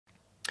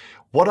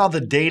What are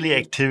the daily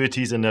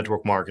activities in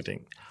network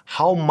marketing?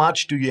 How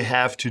much do you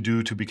have to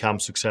do to become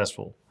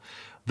successful?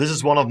 This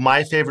is one of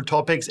my favorite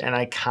topics and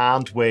I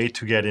can't wait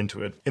to get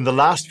into it. In the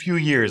last few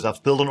years,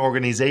 I've built an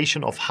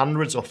organization of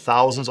hundreds of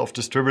thousands of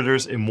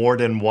distributors in more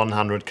than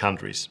 100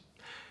 countries.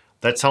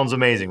 That sounds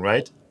amazing,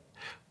 right?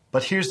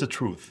 But here's the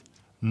truth.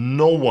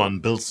 No one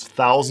builds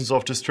thousands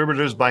of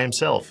distributors by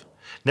himself.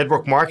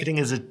 Network marketing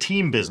is a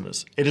team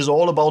business. It is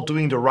all about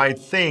doing the right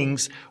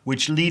things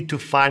which lead to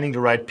finding the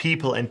right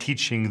people and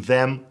teaching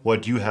them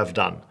what you have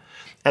done.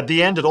 At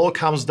the end, it all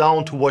comes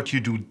down to what you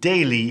do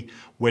daily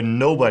when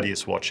nobody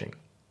is watching.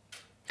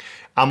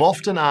 I'm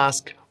often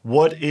asked,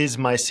 what is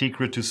my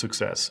secret to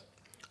success?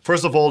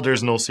 First of all,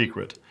 there's no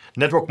secret.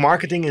 Network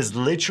marketing is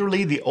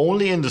literally the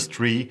only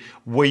industry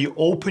where you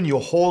open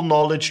your whole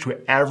knowledge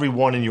to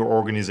everyone in your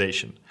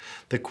organization.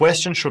 The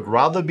question should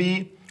rather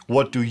be,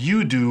 what do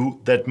you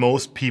do that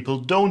most people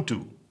don't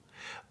do?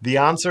 The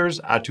answers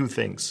are two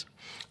things.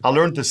 I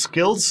learned the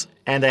skills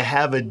and I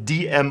have a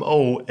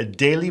DMO, a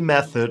daily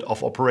method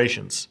of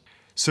operations.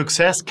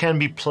 Success can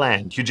be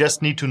planned. You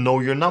just need to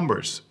know your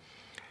numbers.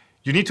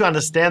 You need to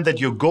understand that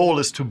your goal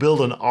is to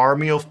build an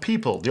army of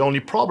people. The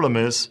only problem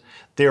is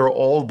they are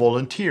all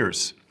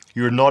volunteers.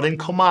 You're not in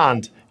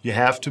command. You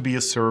have to be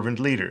a servant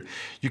leader.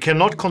 You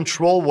cannot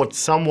control what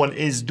someone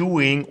is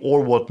doing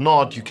or what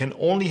not. You can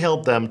only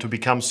help them to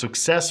become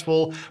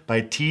successful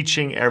by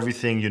teaching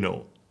everything you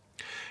know.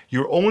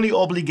 Your only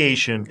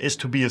obligation is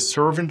to be a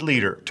servant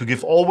leader, to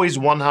give always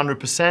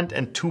 100%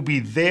 and to be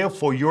there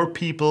for your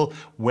people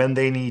when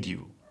they need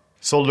you.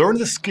 So learn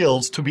the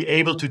skills to be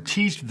able to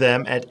teach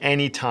them at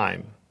any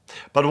time.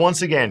 But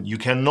once again, you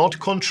cannot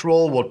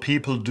control what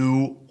people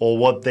do or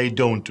what they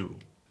don't do.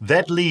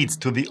 That leads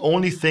to the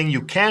only thing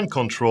you can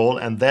control,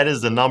 and that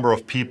is the number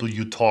of people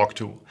you talk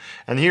to.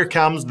 And here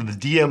comes the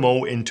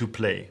DMO into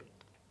play.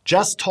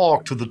 Just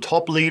talk to the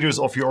top leaders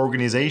of your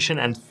organization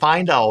and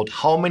find out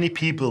how many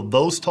people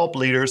those top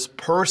leaders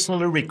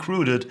personally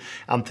recruited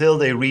until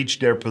they reach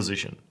their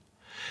position.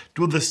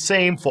 Do the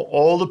same for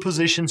all the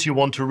positions you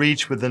want to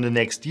reach within the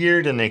next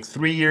year, the next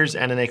 3 years,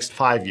 and the next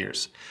 5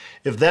 years.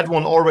 If that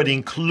one already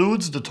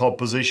includes the top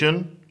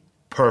position,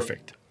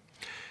 perfect.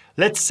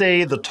 Let's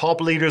say the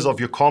top leaders of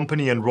your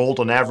company enrolled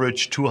on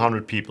average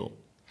 200 people.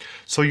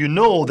 So you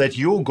know that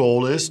your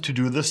goal is to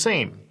do the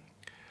same.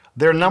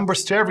 There are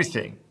numbers to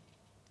everything.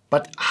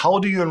 But how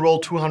do you enroll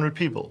 200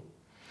 people?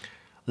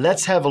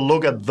 Let's have a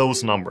look at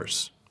those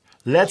numbers.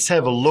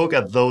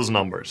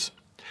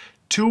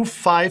 2,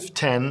 5,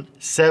 10,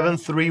 7,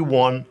 3,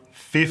 1,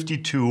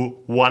 52,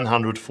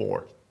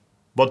 104.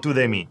 What do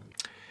they mean?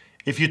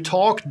 If you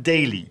talk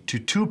daily to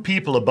 2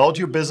 people about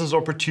your business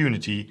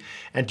opportunity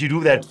and you do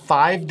that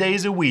 5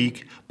 days a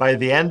week, by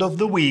the end of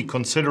the week,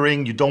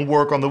 considering you don't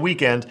work on the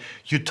weekend,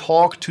 you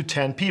talk to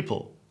 10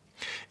 people.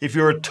 If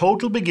you're a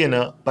total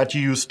beginner, but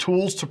you use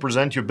tools to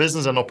present your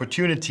business and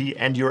opportunity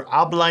and your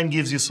upline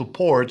gives you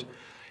support,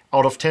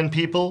 out of 10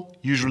 people,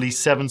 usually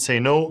 7 say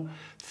no,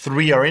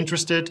 3 are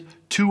interested,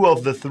 2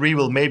 of the 3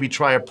 will maybe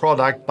try a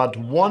product, but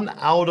 1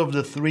 out of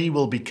the 3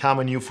 will become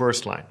a new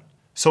first line.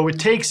 So it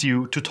takes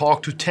you to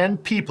talk to 10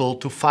 people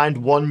to find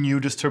 1 new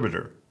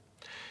distributor.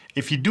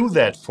 If you do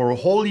that for a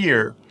whole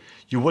year,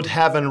 you would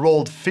have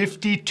enrolled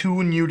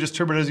 52 new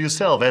distributors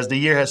yourself, as the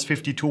year has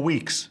 52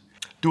 weeks.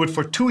 Do it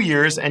for 2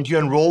 years and you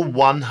enroll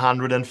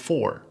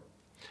 104.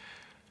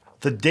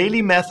 The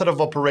daily method of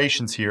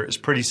operations here is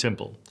pretty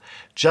simple.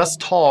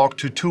 Just talk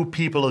to 2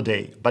 people a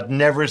day, but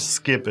never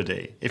skip a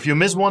day. If you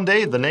miss 1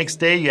 day, the next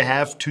day you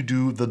have to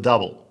do the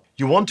double.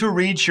 You want to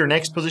reach your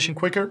next position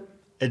quicker?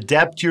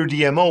 Adapt your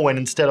DMO and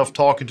instead of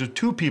talking to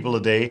 2 people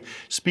a day,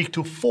 speak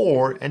to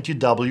 4 and you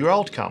double your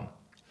outcome.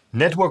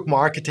 Network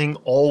marketing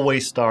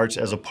always starts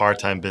as a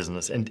part-time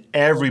business and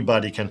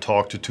everybody can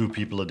talk to 2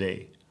 people a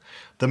day.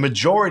 The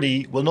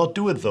majority will not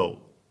do it though.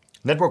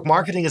 Network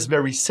marketing is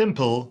very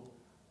simple,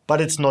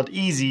 but it's not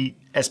easy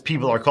as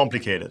people are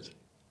complicated.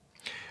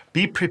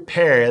 Be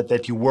prepared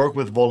that you work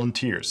with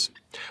volunteers.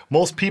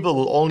 Most people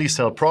will only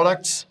sell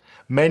products.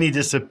 Many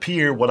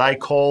disappear, what I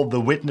call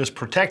the witness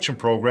protection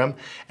program,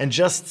 and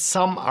just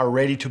some are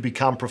ready to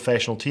become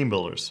professional team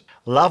builders.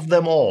 Love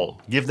them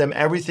all, give them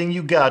everything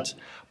you got,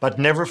 but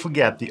never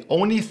forget the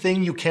only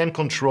thing you can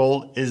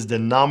control is the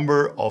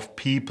number of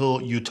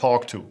people you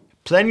talk to.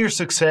 Plan your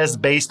success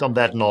based on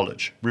that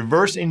knowledge.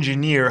 Reverse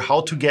engineer how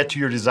to get to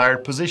your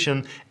desired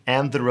position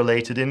and the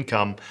related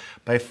income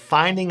by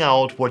finding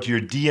out what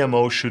your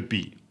DMO should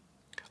be.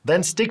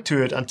 Then stick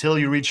to it until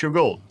you reach your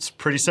goal. It's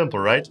pretty simple,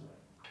 right?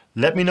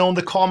 Let me know in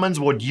the comments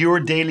what your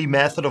daily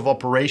method of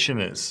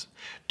operation is.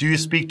 Do you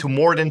speak to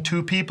more than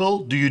 2 people?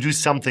 Do you do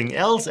something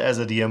else as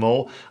a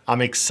DMO?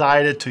 I'm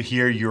excited to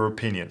hear your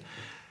opinion.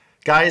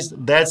 Guys,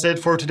 that's it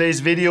for today's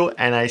video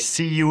and I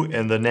see you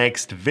in the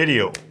next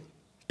video.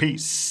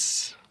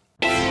 Peace.